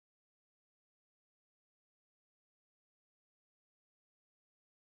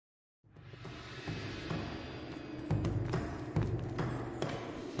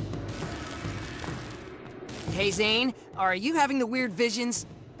Hey, Zane, are you having the weird visions?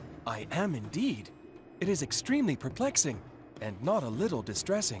 I am indeed. It is extremely perplexing, and not a little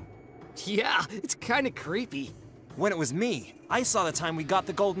distressing. Yeah, it's kind of creepy. When it was me, I saw the time we got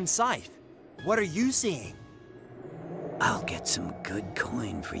the golden scythe. What are you seeing? I'll get some good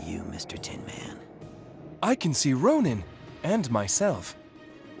coin for you, Mr. Tin Man. I can see Ronin, and myself.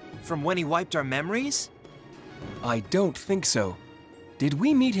 From when he wiped our memories? I don't think so. Did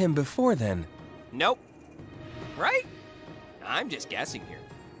we meet him before then? Nope. Right? I'm just guessing here.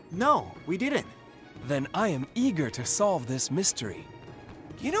 No, we didn't. Then I am eager to solve this mystery.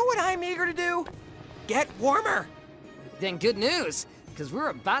 You know what I'm eager to do? Get warmer! Then good news, because we're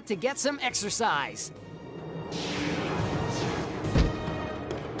about to get some exercise.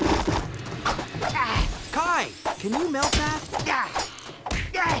 Kai, can you melt that?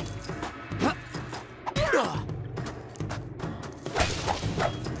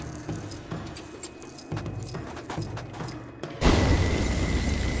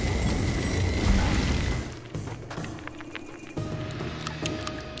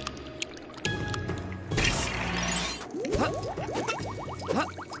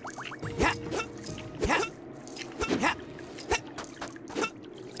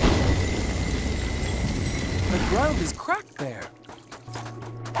 The ground is cracked there.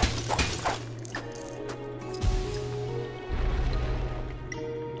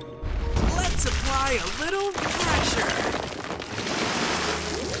 Let's apply a little pressure.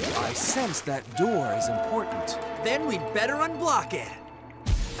 I sense that door is important. Then we'd better unblock it.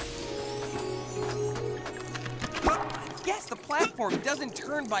 I guess the platform doesn't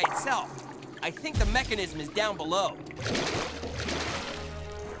turn by itself. I think the mechanism is down below.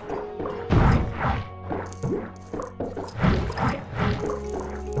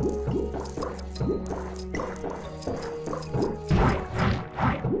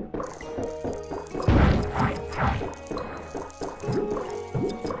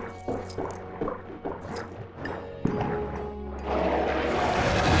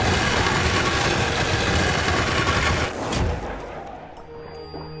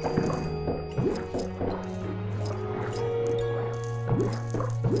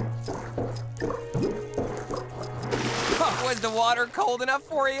 Was the water cold enough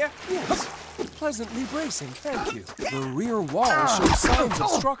for you? Yes, pleasantly bracing, thank you. The rear wall shows signs of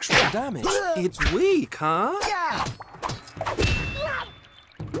structural damage. It's weak, huh?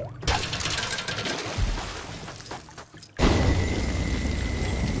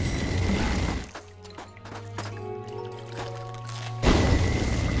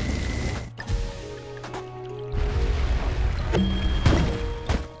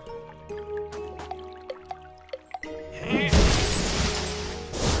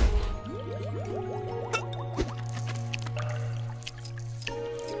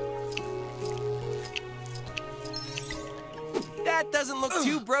 That doesn't look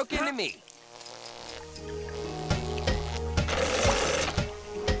too broken to me.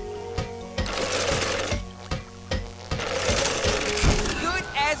 Good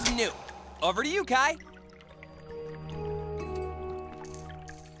as new. Over to you, Kai.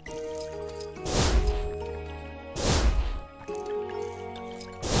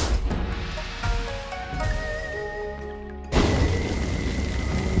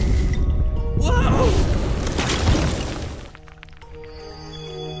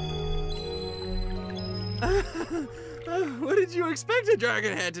 What did you expect a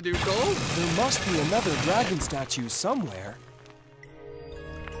dragon head to do, Cole? There must be another dragon statue somewhere.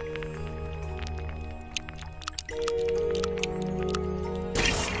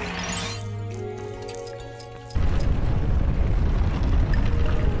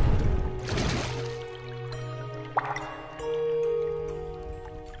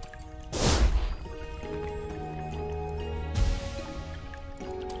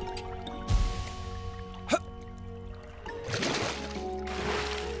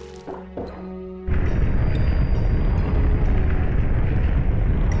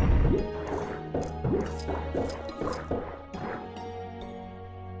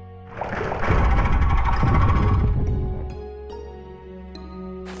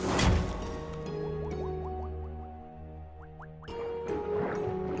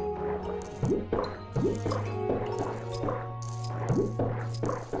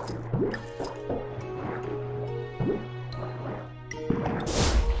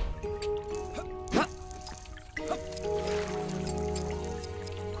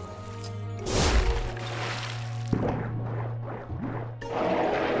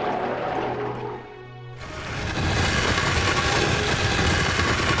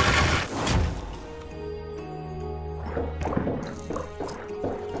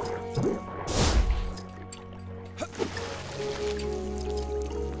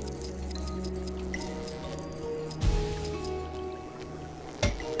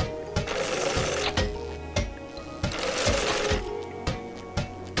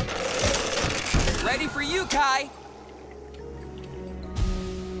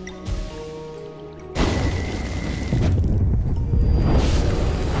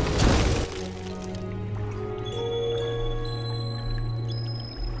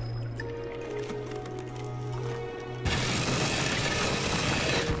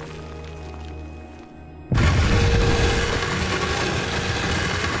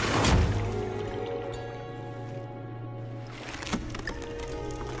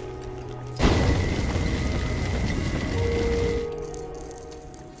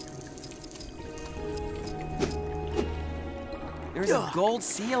 There's a gold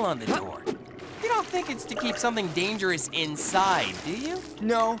seal on the door. You don't think it's to keep something dangerous inside, do you?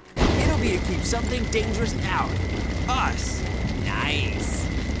 No, it'll be to keep something dangerous out. Us. Nice.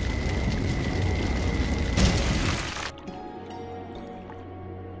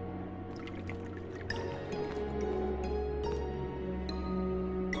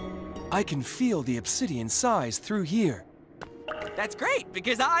 I can feel the obsidian size through here. That's great,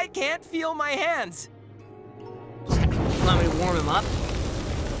 because I can't feel my hands. Want me to warm him up?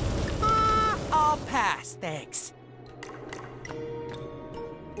 I'll pass, thanks.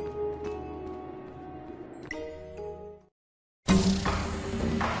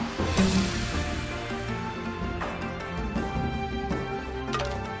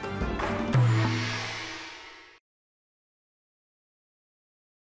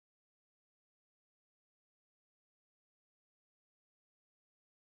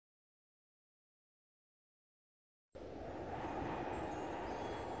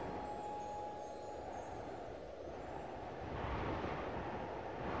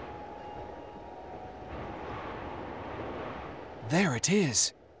 There it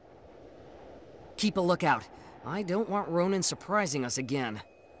is. Keep a lookout. I don't want Ronin surprising us again.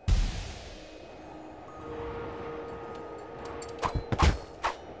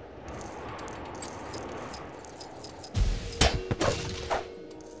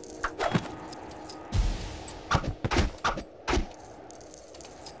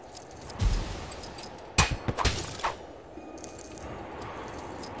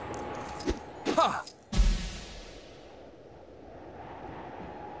 Ha!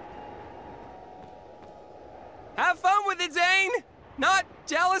 Have fun with it, Zane! Not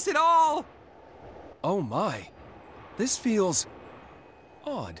jealous at all! Oh my. This feels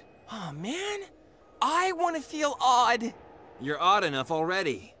odd. Oh man, I want to feel odd. You're odd enough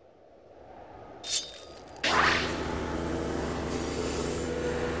already.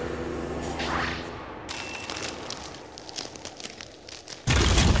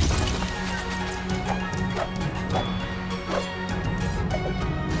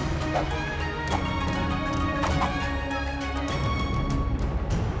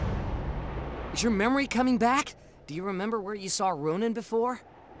 Is your memory coming back? Do you remember where you saw Ronin before?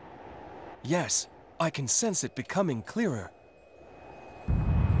 Yes, I can sense it becoming clearer.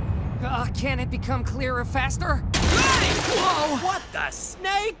 Can it become clearer faster? Whoa! What the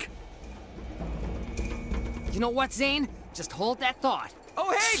snake? You know what, Zane? Just hold that thought. Oh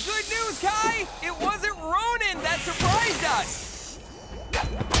hey, good news, Kai! It wasn't Ronin that surprised us!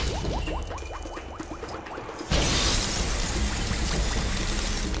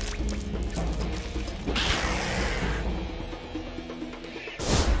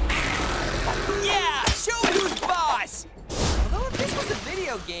 Yeah! Show who's boss! Although if this was a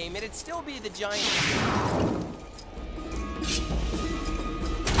video game, it'd still be the giant...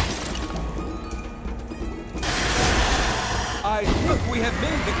 I think we have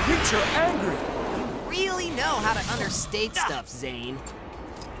made the creature angry. You really know how to understate stuff, Zane.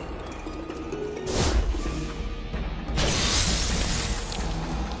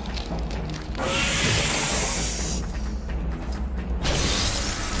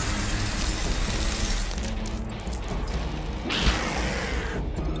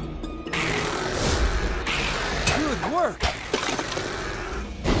 Good work.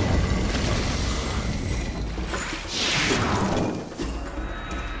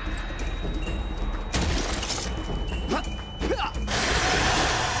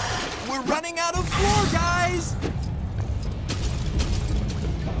 We're running out of floor, guys!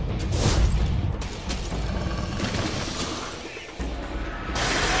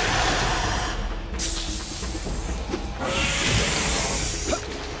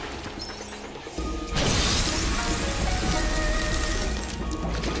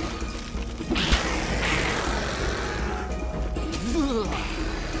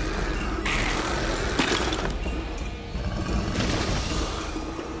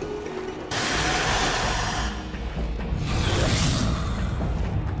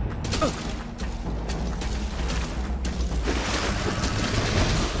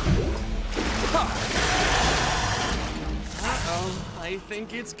 I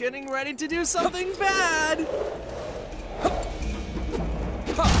think it's getting ready to do something bad.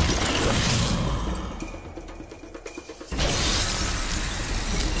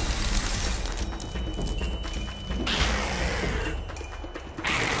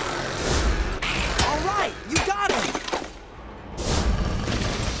 All right, you got him!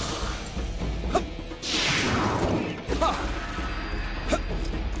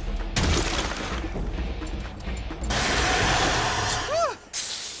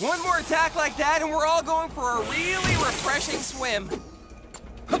 One more attack like that and we're all going for a really refreshing swim.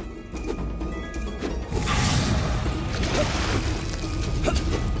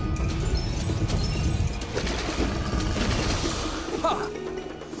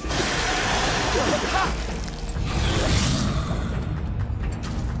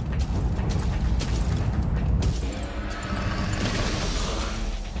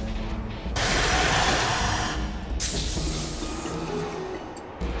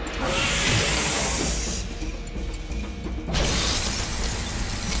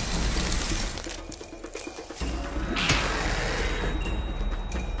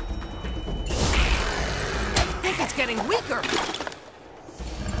 It's getting weaker.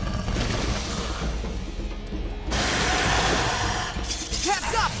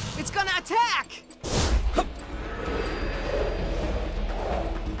 Cat's up! It's gonna attack!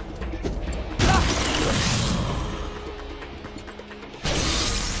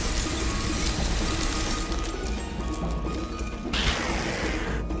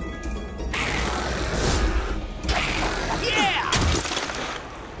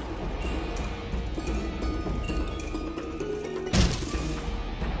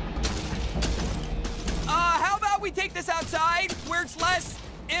 We take this outside, where it's less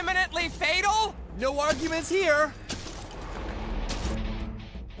imminently fatal? No arguments here.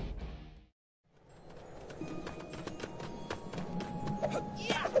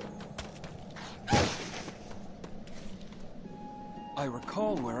 I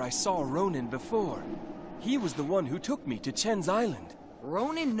recall where I saw Ronin before. He was the one who took me to Chen's island.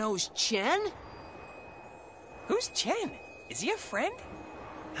 Ronin knows Chen? Who's Chen? Is he a friend?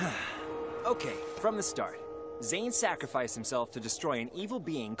 Okay, from the start. Zane sacrificed himself to destroy an evil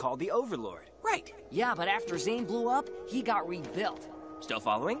being called the Overlord. Right. Yeah, but after Zane blew up, he got rebuilt. Still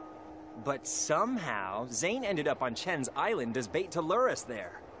following? But somehow, Zane ended up on Chen's island as bait to lure us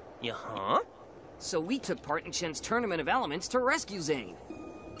there. Uh-huh. So we took part in Chen's tournament of elements to rescue Zane.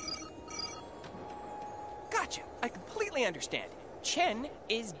 Gotcha. I completely understand. Chen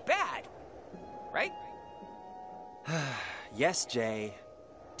is bad. Right? Yes, Jay.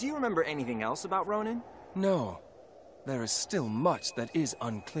 Do you remember anything else about Ronin? No. There is still much that is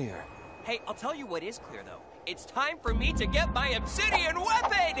unclear. Hey, I'll tell you what is clear, though. It's time for me to get my obsidian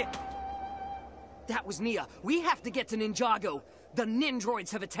weapon! That was Nia. We have to get to Ninjago. The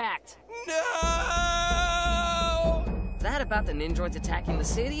Nindroids have attacked. No! Is that about the Nindroids attacking the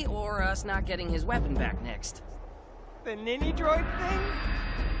city, or us not getting his weapon back next? The Ninny droid thing?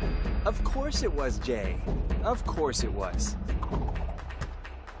 Of course it was, Jay. Of course it was.